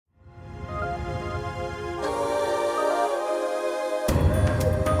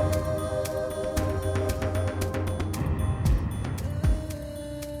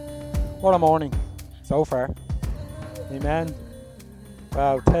What a morning so far. Amen.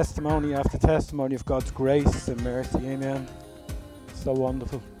 Wow, testimony after testimony of God's grace and mercy. Amen. So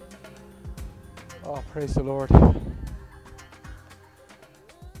wonderful. Oh, praise the Lord. I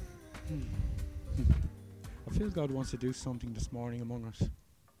feel God wants to do something this morning among us.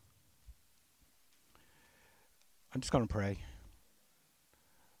 I'm just going to pray.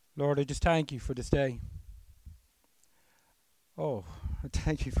 Lord, I just thank you for this day. Oh, I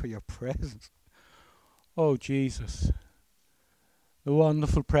thank you for your presence. Oh, Jesus. The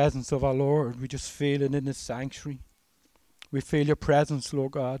wonderful presence of our Lord. We just feel it in this sanctuary. We feel your presence,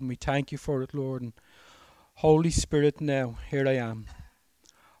 Lord God, and we thank you for it, Lord. And Holy Spirit, now, here I am.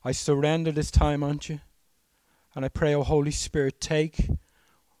 I surrender this time unto you. And I pray, oh Holy Spirit, take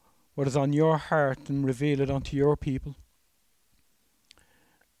what is on your heart and reveal it unto your people.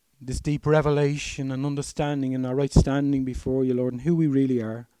 This deep revelation and understanding and our right standing before you, Lord, and who we really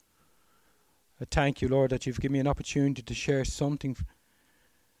are. I thank you, Lord, that you've given me an opportunity to share something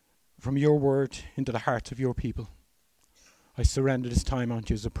from your word into the hearts of your people. I surrender this time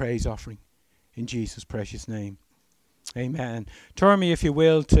unto you as a praise offering in Jesus' precious name. Amen. Turn me, if you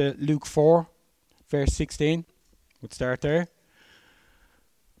will, to Luke 4, verse 16. We'll start there.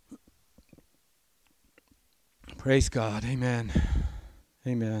 Praise God. Amen.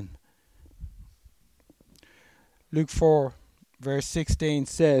 Amen. Luke 4, verse 16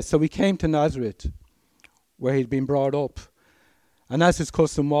 says, So he came to Nazareth, where he'd been brought up. And as his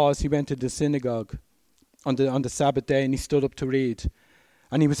custom was, he went to the synagogue on the Sabbath day, and he stood up to read.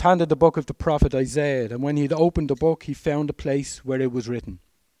 And he was handed the book of the prophet Isaiah. And when he had opened the book, he found a place where it was written,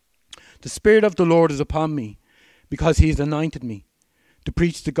 The Spirit of the Lord is upon me, because he has anointed me to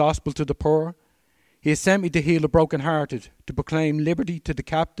preach the gospel to the poor. He has sent me to heal the brokenhearted, to proclaim liberty to the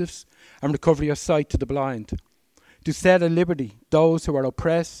captives and recovery of sight to the blind, to set at liberty those who are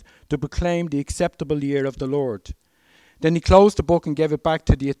oppressed, to proclaim the acceptable year of the Lord. Then he closed the book and gave it back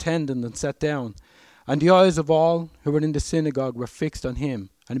to the attendant and sat down. And the eyes of all who were in the synagogue were fixed on him.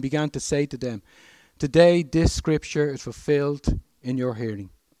 And he began to say to them, Today this scripture is fulfilled in your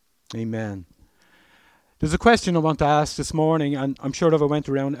hearing. Amen. There's a question I want to ask this morning, and I'm sure if I went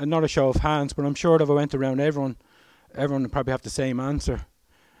around, and not a show of hands, but I'm sure if I went around everyone would probably have the same answer.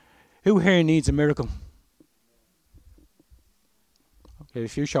 Who here needs a miracle? Okay, a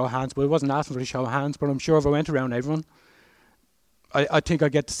few show of hands, but I wasn't asking for a show of hands, but I'm sure if I went around everyone, I think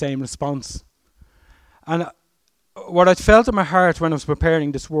I'd get the same response. And what I felt in my heart when I was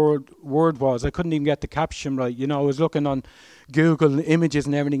preparing this word was, I couldn't even get the caption right. You know, I was looking on Google images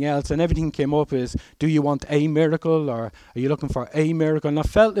and everything else, and everything came up is, do you want a miracle, or are you looking for a miracle? And I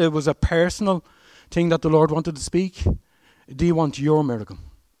felt it was a personal thing that the Lord wanted to speak. Do you want your miracle?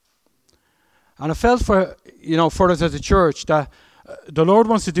 And I felt for us as a church that the Lord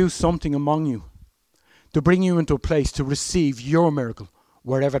wants to do something among you, to bring you into a place to receive your miracle,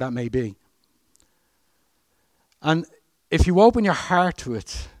 wherever that may be. And if you open your heart to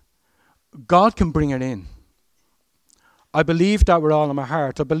it, God can bring it in. I believe that with all of my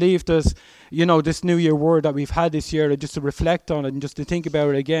heart. I believe there's, this New Year word that we've had this year, just to reflect on it and just to think about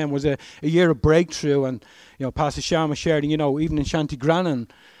it again, was a year of breakthrough. And, Pastor Sean was sharing, even in Shantigrannan,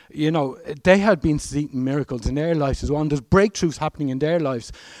 they had been seeing miracles in their lives as well. And there's breakthroughs happening in their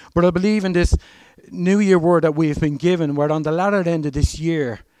lives. But I believe in this New Year word that we've been given, we're on the latter end of this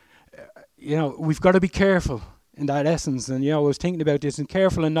year. We've got to be careful in that essence. And, I was thinking about this, and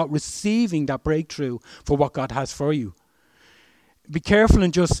careful in not receiving that breakthrough for what God has for you. Be careful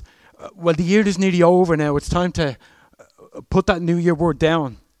and just, the year is nearly over now. It's time to put that New Year word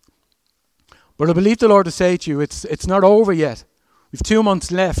down. But I believe the Lord will say to you, it's not over yet. We've 2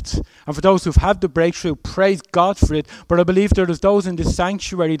 months left. And for those who've had the breakthrough, praise God for it. But I believe there is those in this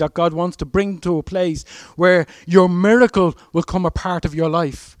sanctuary that God wants to bring to a place where your miracle will come a part of your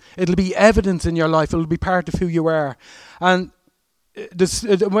life. It'll be evidence in your life. It'll be part of who you are. And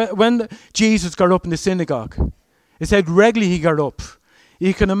when Jesus got up in the synagogue, it said regularly he got up.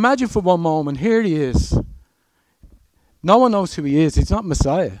 You can imagine for one moment, here he is. No one knows who he is. He's not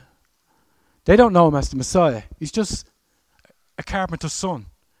Messiah. They don't know him as the Messiah. He's just a carpenter's son.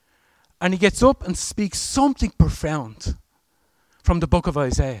 And he gets up and speaks something profound from the book of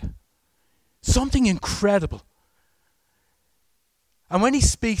Isaiah. Something incredible. And when he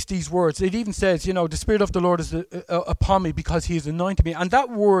speaks these words, it even says, the Spirit of the Lord is upon me because he has anointed me. And that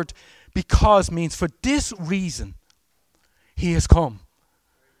word, because, means for this reason he has come.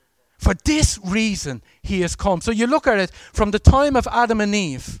 For this reason he has come. So you look at it from the time of Adam and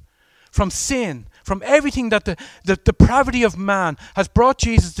Eve, from sin, from everything that the depravity of man has brought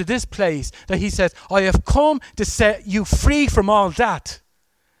Jesus to this place, that he says, I have come to set you free from all that.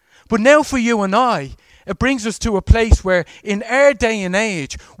 But now for you and I, it brings us to a place where in our day and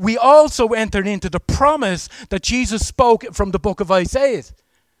age, we also enter into the promise that Jesus spoke from the book of Isaiah.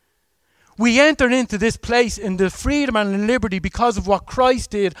 We enter into this place in the freedom and the liberty because of what Christ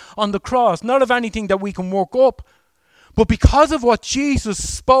did on the cross, not of anything that we can work up, but because of what Jesus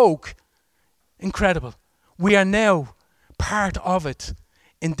spoke. Incredible. We are now part of it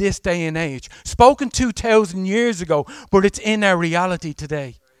in this day and age. Spoken 2,000 years ago, but it's in our reality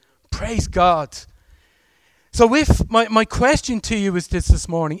today. Praise God. So if my question to you is this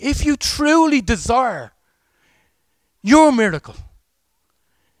morning, if you truly desire your miracle,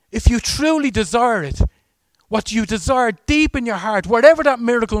 if you truly desire it, what you desire deep in your heart, whatever that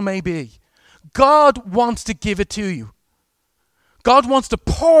miracle may be, God wants to give it to you. God wants to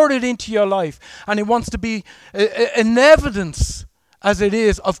pour it into your life, and it wants to be an evidence, as it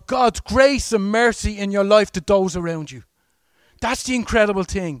is, of God's grace and mercy in your life to those around you. That's the incredible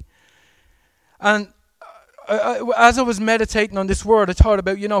thing. And as I was meditating on this word, I thought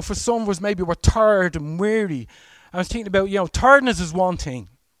about, for some of us, maybe we're tired and weary. I was thinking about, tiredness is one thing.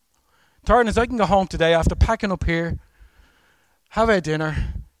 Tiredness, I can go home today after packing up here, have a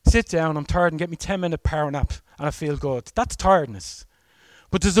dinner, sit down, I'm tired, and get me 10-minute power nap, and I feel good. That's tiredness.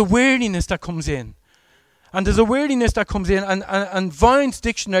 But there's a weariness that comes in. And there's a weariness that comes in, and Vine's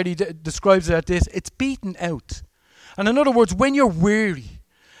dictionary describes it as this: it's beaten out. And in other words, when you're weary,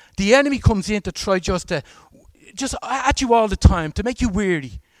 the enemy comes in to try just at you all the time, to make you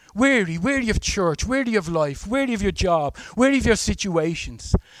weary. Weary of church, weary of life, weary of your job, weary of your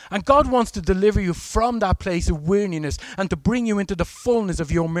situations. And God wants to deliver you from that place of weariness and to bring you into the fullness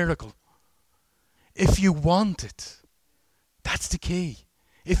of your miracle. If you want it. That's the key.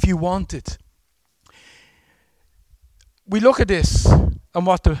 If you want it. We look at this and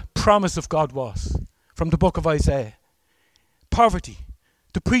what the promise of God was from the book of Isaiah. Poverty,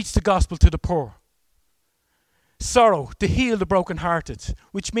 to preach the gospel to the poor. Sorrow, to heal the brokenhearted,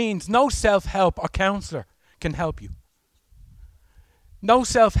 which means no self-help or counselor can help you. No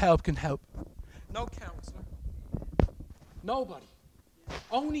self-help can help. No counselor. Nobody.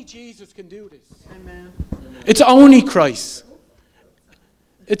 Only Jesus can do this. Amen. It's only Christ.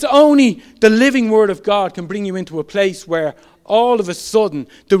 It's only the living word of God can bring you into a place where all of a sudden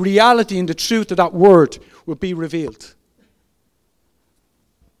the reality and the truth of that word will be revealed.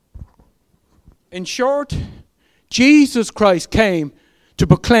 In short, Jesus Christ came to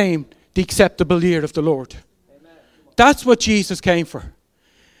proclaim the acceptable year of the Lord. Amen. That's what Jesus came for.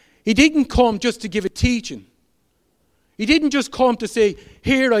 He didn't come just to give a teaching. He didn't just come to say,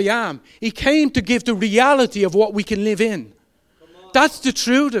 here I am. He came to give the reality of what we can live in. That's the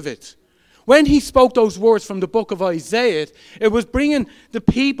truth of it. When he spoke those words from the book of Isaiah, it was bringing the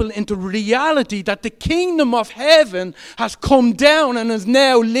people into reality that the kingdom of heaven has come down and is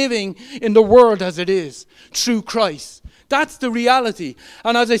now living in the world as it is, through Christ. That's the reality.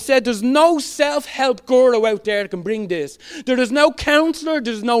 And as I said, there's no self-help guru out there that can bring this. There is no counselor,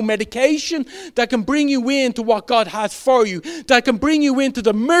 there's no medication that can bring you into what God has for you, that can bring you into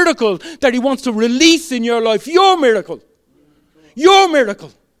the miracle that he wants to release in your life. Your miracle. Your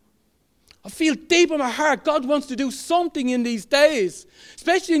miracle. I feel deep in my heart God wants to do something in these days,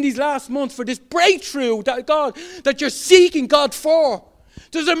 especially in these last months, for this breakthrough that you're seeking God for.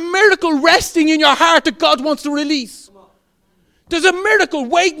 There's a miracle resting in your heart that God wants to release. There's a miracle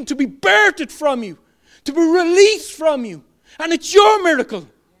waiting to be birthed from you, to be released from you. And it's your miracle.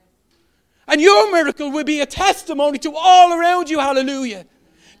 And your miracle will be a testimony to all around you. Hallelujah.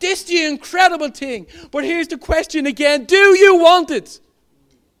 This is the incredible thing. But here's the question again. Do you want it?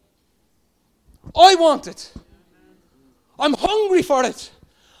 I want it. I'm hungry for it.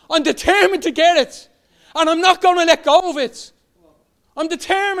 I'm determined to get it. And I'm not going to let go of it. I'm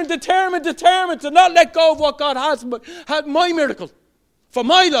determined to not let go of what God has, but had my miracle for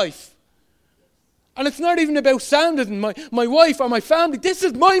my life. And it's not even about sounding my wife or my family. This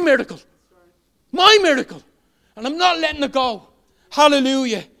is my miracle. My miracle. And I'm not letting it go.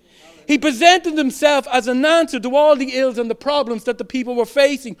 Hallelujah. He presented himself as an answer to all the ills and the problems that the people were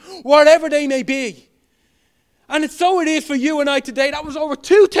facing, whatever they may be. And it's so it is for you and I today. That was over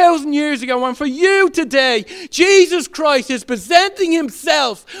 2,000 years ago. And for you today, Jesus Christ is presenting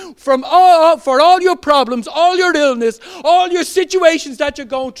himself for all your problems, all your illness, all your situations that you're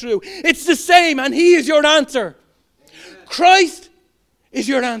going through. It's the same, and he is your answer. Amen. Christ is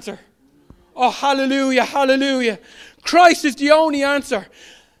your answer. Oh, hallelujah, hallelujah. Christ is the only answer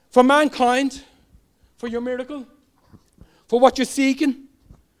for mankind, for your miracle, for what you're seeking.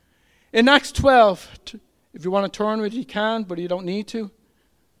 In Acts 12, if you want to turn with it, you can, but you don't need to.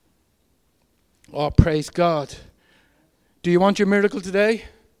 Oh, praise God. Do you want your miracle today?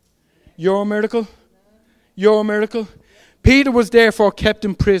 Your miracle? Your miracle? Peter was therefore kept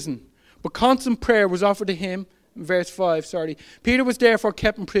in prison, but constant prayer was offered to him. Verse 5, sorry. Peter was therefore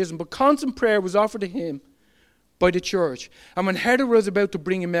kept in prison, but constant prayer was offered to him by the church. And when Herod was about to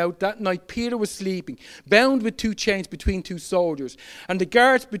bring him out, that night Peter was sleeping, bound with 2 chains between 2 soldiers. And the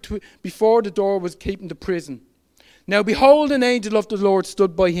guards before the door was keeping the prison. Now behold, an angel of the Lord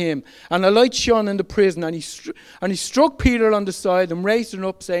stood by him, and a light shone in the prison, and he struck Peter on the side and raised him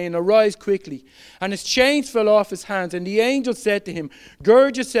up, saying, Arise quickly. And his chains fell off his hands, and the angel said to him,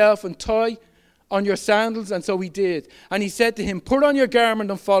 Gird yourself and tie on your sandals. And so he did. And he said to him, Put on your garment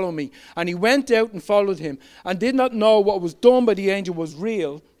and follow me. And he went out and followed him, and did not know what was done by the angel was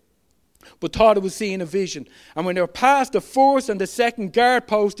real, but thought it was seeing a vision. And when they were past the first and the second guard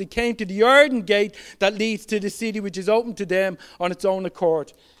post, they came to the iron gate that leads to the city, which is open to them on its own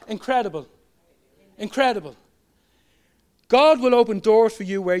accord. Incredible. Incredible. God will open doors for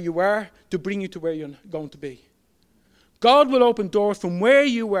you where you are to bring you to where you're going to be. God will open doors from where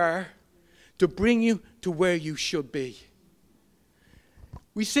you are to bring you to where you should be.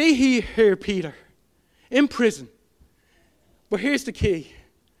 We see here Peter in prison. But here's the key.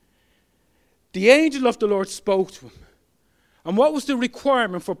 The angel of the Lord spoke to him. And what was the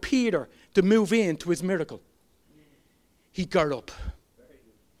requirement for Peter to move into his miracle? He got up.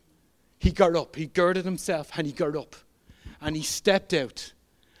 He got up. He girded himself and he got up. And he stepped out.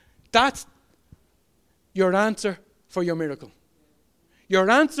 That's your answer for your miracle. Your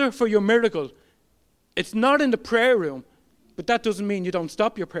answer for your miracle, it's not in the prayer room, but that doesn't mean you don't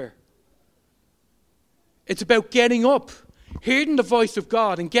stop your prayer. It's about getting up, hearing the voice of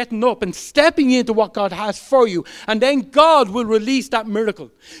God and getting up and stepping into what God has for you. And then God will release that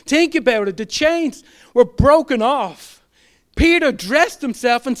miracle. Think about it. The chains were broken off. Peter dressed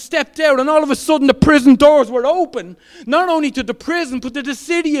himself and stepped out, and all of a sudden the prison doors were open, not only to the prison, but to the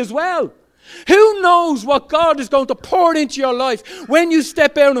city as well. Who knows what God is going to pour into your life when you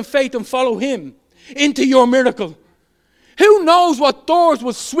step out in faith and follow him into your miracle? Who knows what doors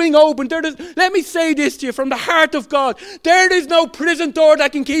will swing open? Let me say this to you from the heart of God. There is no prison door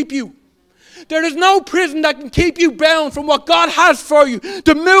that can keep you. There is no prison that can keep you bound from what God has for you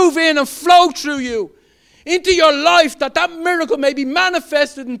to move in and flow through you into your life, that miracle may be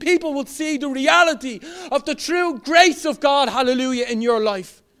manifested and people will see the reality of the true grace of God, hallelujah, in your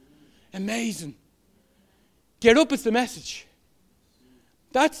life. Amazing. Get up is the message.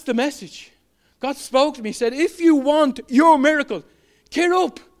 That's the message. God spoke to me, said, if you want your miracle, get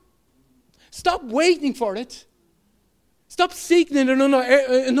up. Stop waiting for it. Stop seeking it in other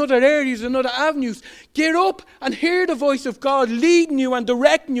areas and other avenues. Get up and hear the voice of God leading you and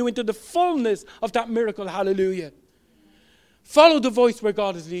directing you into the fullness of that miracle. Hallelujah. Follow the voice where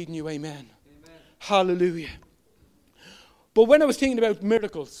God is leading you. Amen. Amen. Hallelujah. But when I was thinking about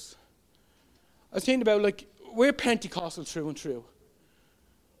miracles, I was thinking about, we're Pentecostal through and through.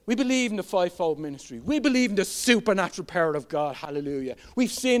 We believe in the fivefold ministry. We believe in the supernatural power of God. Hallelujah.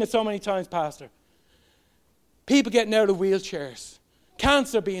 We've seen it so many times, Pastor. People getting out of wheelchairs.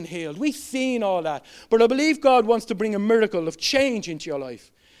 Cancer being healed. We've seen all that. But I believe God wants to bring a miracle of change into your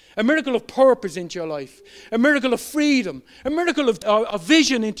life. A miracle of purpose into your life. A miracle of freedom. A miracle of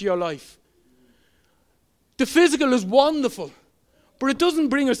vision into your life. The physical is wonderful. But it doesn't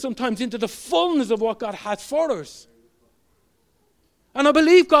bring us sometimes into the fullness of what God has for us. And I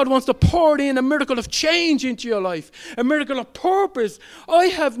believe God wants to pour in a miracle of change into your life. A miracle of purpose. I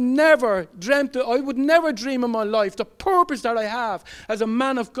have never dreamt, I would never dream in my life the purpose that I have as a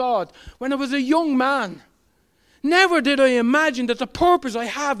man of God when I was a young man. Never did I imagine that the purpose I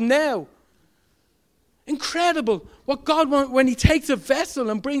have now. Incredible what God wants when he takes a vessel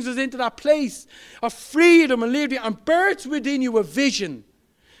and brings us into that place of freedom and liberty and births within you a vision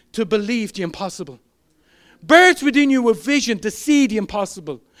to believe the impossible. Births within you a vision to see the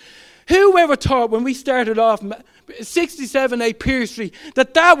impossible. Who ever thought when we started off 67A Pier Street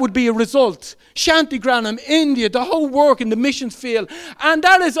that would be a result? Shantigranham, India, the whole work in the missions field. And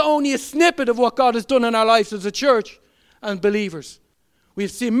that is only a snippet of what God has done in our lives as a church and believers.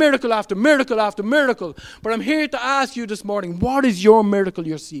 We've seen miracle after miracle after miracle. But I'm here to ask you this morning, what is your miracle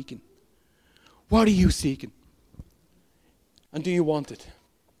you're seeking? What are you seeking? And do you want it?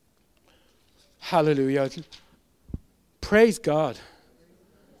 Hallelujah. Praise God.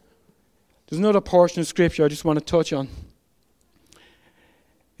 There's another portion of scripture I just want to touch on.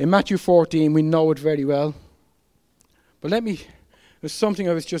 In Matthew 14, we know it very well. But there's something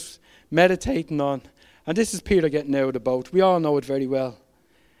I was just meditating on. And this is Peter getting out of the boat. We all know it very well.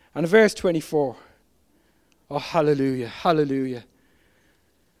 And in verse 24. Oh, hallelujah, hallelujah.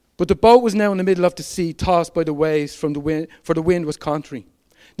 But the boat was now in the middle of the sea, tossed by the waves from the wind, for the wind was contrary.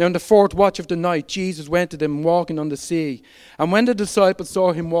 Now in the fourth watch of the night, Jesus went to them walking on the sea. And when the disciples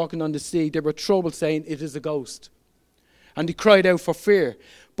saw him walking on the sea, they were troubled, saying, "It is a ghost." And they cried out for fear.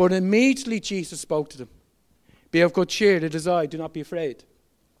 But immediately Jesus spoke to them. "Be of good cheer, it is I, do not be afraid.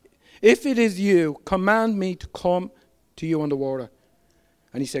 If it is you, command me to come to you on the water."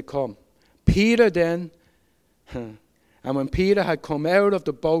 And he said, "Come." Peter then, and when Peter had come out of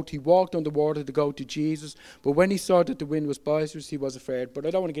the boat, he walked on the water to go to Jesus. But when he saw that the wind was boisterous, he was afraid. But I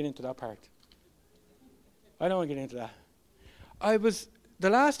don't want to get into that part. I don't want to get into that. The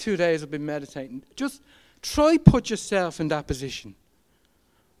last 2 days I've been meditating. Just try put yourself in that position.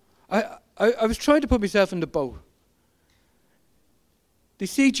 I was trying to put myself in the boat. They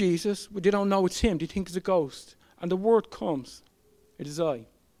see Jesus, but they don't know it's him. They think it's a ghost. And the word comes. It is I.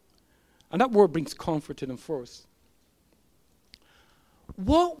 And that word brings comfort to them first.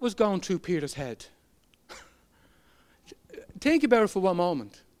 What was going through Peter's head? Think about it for one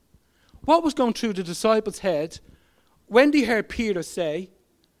moment. What was going through the disciples' head when they heard Peter say,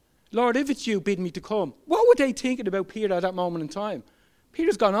 "Lord, if it's you, bid me to come"? What were they thinking about Peter at that moment in time?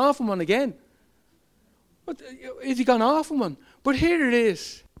 Peter's gone off on one again. Is he gone off on one? But here it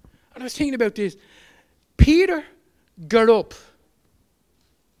is. And I was thinking about this. Peter got up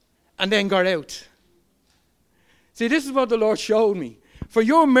and then got out. See, this is what the Lord showed me. For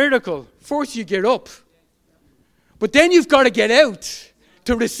your miracle, first you get up. But then you've got to get out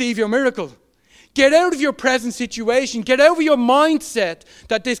to receive your miracle. Get out of your present situation. Get out of your mindset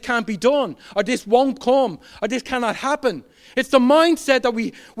that this can't be done, or this won't come, or this cannot happen. It's the mindset that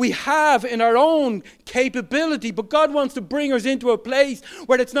we have in our own capability, but God wants to bring us into a place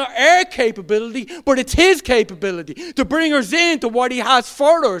where it's not our capability, but it's his capability to bring us into what he has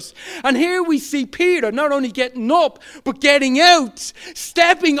for us. And here we see Peter not only getting up, but getting out,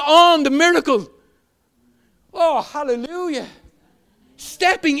 stepping on the miracle. Oh, hallelujah.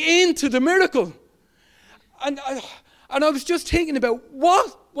 Stepping into the miracle. And I was just thinking about,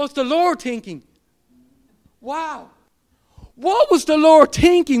 what was the Lord thinking? Wow. What was the Lord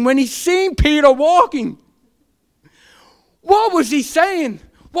thinking when he seen Peter walking? What was he saying?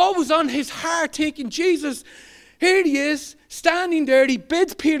 What was on his heart thinking? Jesus, here he is, standing there. He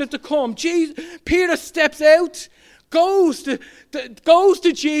bids Peter to come. Peter steps out, goes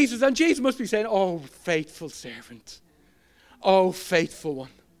to Jesus, and Jesus must be saying, "Oh, faithful servant. Oh, faithful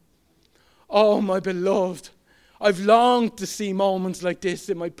one. Oh, my beloved. I've longed to see moments like this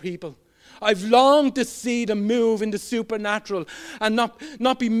in my people. I've longed to see them move in the supernatural and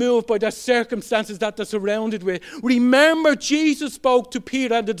not be moved by the circumstances that they're surrounded with." Remember, Jesus spoke to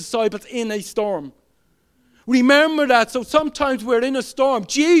Peter and the disciples in a storm. Remember that. So sometimes we're in a storm.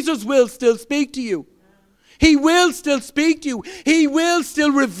 Jesus will still speak to you. He will still speak to you. He will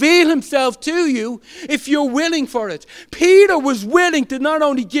still reveal himself to you if you're willing for it. Peter was willing to not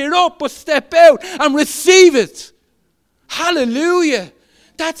only get up, but step out and receive it. Hallelujah.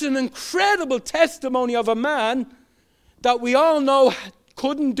 That's an incredible testimony of a man that we all know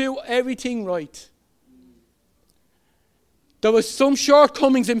couldn't do everything right. There was some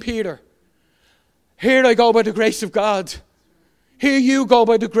shortcomings in Peter. Here I go by the grace of God. Here you go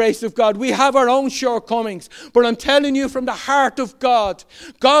by the grace of God. We have our own shortcomings. But I'm telling you from the heart of God,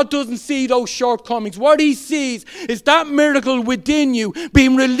 God doesn't see those shortcomings. What he sees is that miracle within you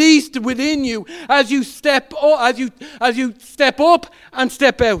being released within you as you step up, as you step up and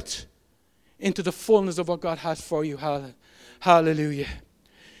step out into the fullness of what God has for you. Hallelujah.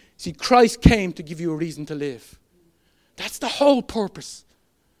 See, Christ came to give you a reason to live. That's the whole purpose.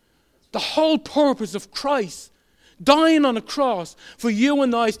 The whole purpose of Christ dying on a cross for you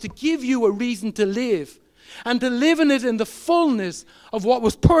and I is to give you a reason to live. And to live in it in the fullness of what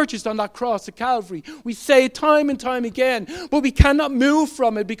was purchased on that cross at Calvary. We say it time and time again, but we cannot move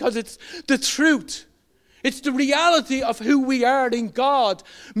from it because it's the truth. It's the reality of who we are in God,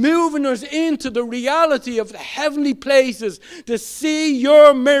 moving us into the reality of the heavenly places to see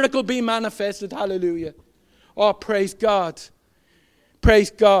your miracle be manifested. Hallelujah. Oh, praise God. Praise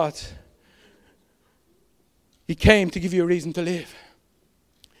God. He came to give you a reason to live.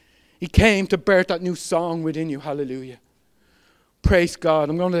 He came to birth that new song within you. Hallelujah. Praise God.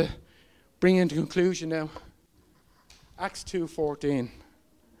 I'm going to bring you into conclusion now. Acts 2:14.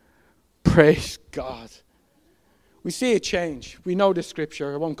 Praise God. We see a change. We know the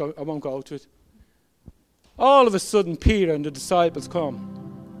scripture. I won't go to it. All of a sudden, Peter and the disciples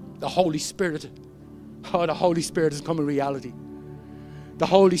come. The Holy Spirit. Oh, the Holy Spirit has come in reality. The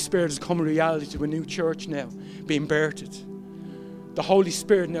Holy Spirit has come in reality to a new church now, being birthed. The Holy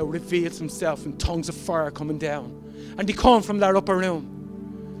Spirit now reveals himself in tongues of fire coming down. And they come from that upper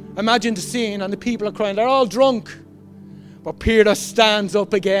room. Imagine the scene, and the people are crying. They're all drunk. But Peter stands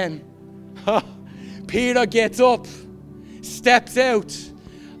up again. Peter gets up, steps out,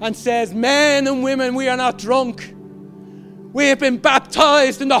 and says, men and women, we are not drunk. We have been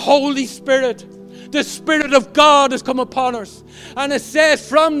baptized in the Holy Spirit. The Spirit of God has come upon us. And it says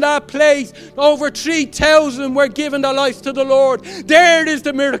from that place, over 3,000 were given their lives to the Lord. There it is,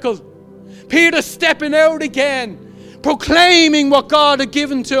 the miracle. Peter stepping out again, proclaiming what God had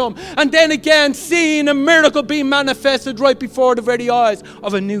given to him. And then again, seeing a miracle being manifested right before the very eyes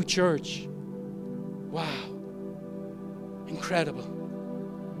of a new church. Wow. Incredible.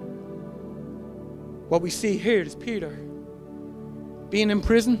 What we see here is Peter being in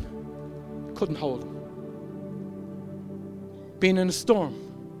prison, couldn't hold him. Being in a storm,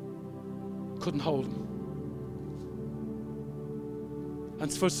 couldn't hold him.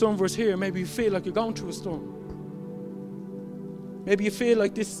 And for some of us here, maybe you feel like you're going through a storm. Maybe you feel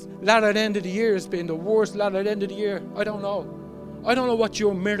like this latter end of the year has been the worst latter end of the year. I don't know. I don't know what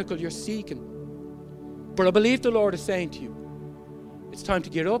your miracle you're seeking. But I believe the Lord is saying to you, it's time to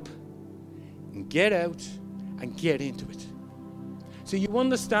get up and get out and get into it. So you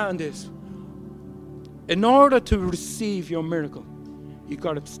understand this. In order to receive your miracle, you've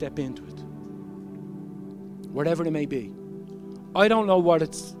got to step into it. Whatever it may be. I don't know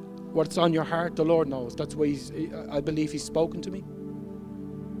what's on your heart. The Lord knows. That's why I believe He's spoken to me.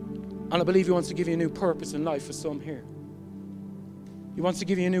 And I believe He wants to give you a new purpose in life for some here. He wants to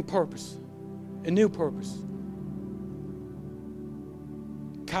give you a new purpose. A new purpose.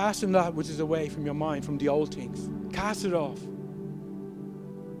 Casting that which is away from your mind, from the old things. Cast it off.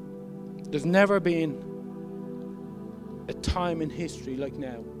 There's never been a time in history like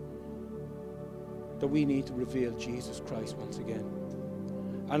now that we need to reveal Jesus Christ once again.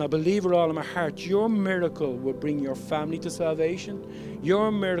 And I believe with all of my heart, your miracle will bring your family to salvation.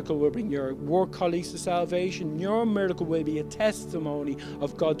 Your miracle will bring your work colleagues to salvation. Your miracle will be a testimony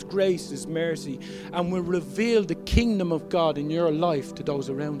of God's grace, His mercy, and will reveal the kingdom of God in your life to those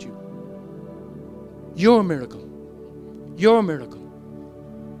around you. Your miracle. Your miracle.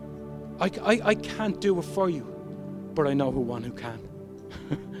 I can't do it for you, but I know one who can.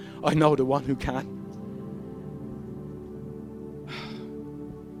 I know the one who can.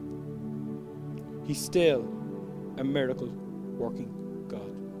 He's still a miracle working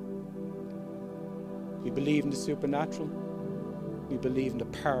God. We believe in the supernatural. We believe in the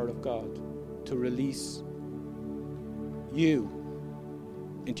power of God to release you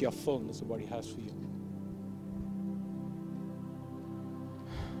into your fullness of what He has for you.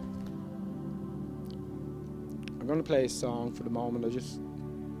 I'm going to play a song for the moment.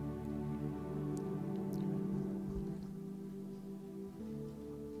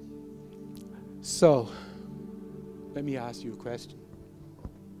 So, let me ask you a question.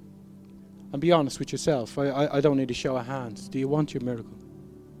 And be honest with yourself. I don't need a show of hands. Do you want your miracle?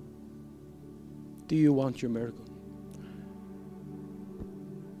 Do you want your miracle?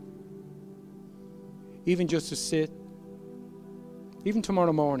 Even just to sit, even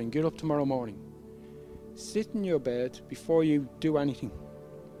tomorrow morning, get up tomorrow morning. Sit in your bed before you do anything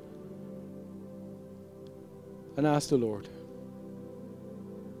and ask the Lord.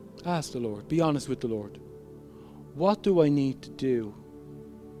 Ask the Lord. Be honest with the Lord. What do I need to do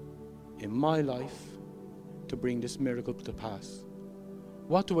in my life to bring this miracle to pass?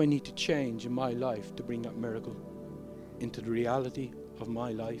 What do I need to change in my life to bring that miracle into the reality of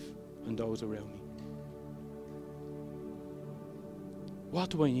my life and those around me?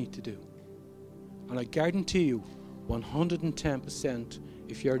 What do I need to do? And I guarantee you, 110%,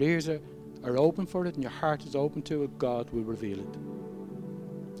 if your ears are open for it and your heart is open to it, God will reveal it.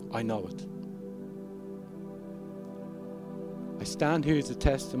 I know it. I stand here as a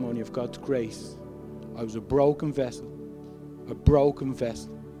testimony of God's grace. I was a broken vessel, but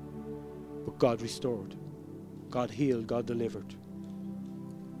God restored. God healed, God delivered.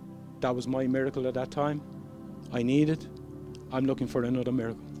 That was my miracle at that time. I need it. I'm looking for another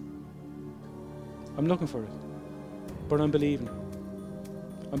miracle. I'm looking for it. But I'm believing.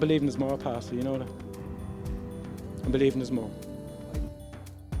 I'm believing there's more, Pastor. You know that? I'm believing there's more.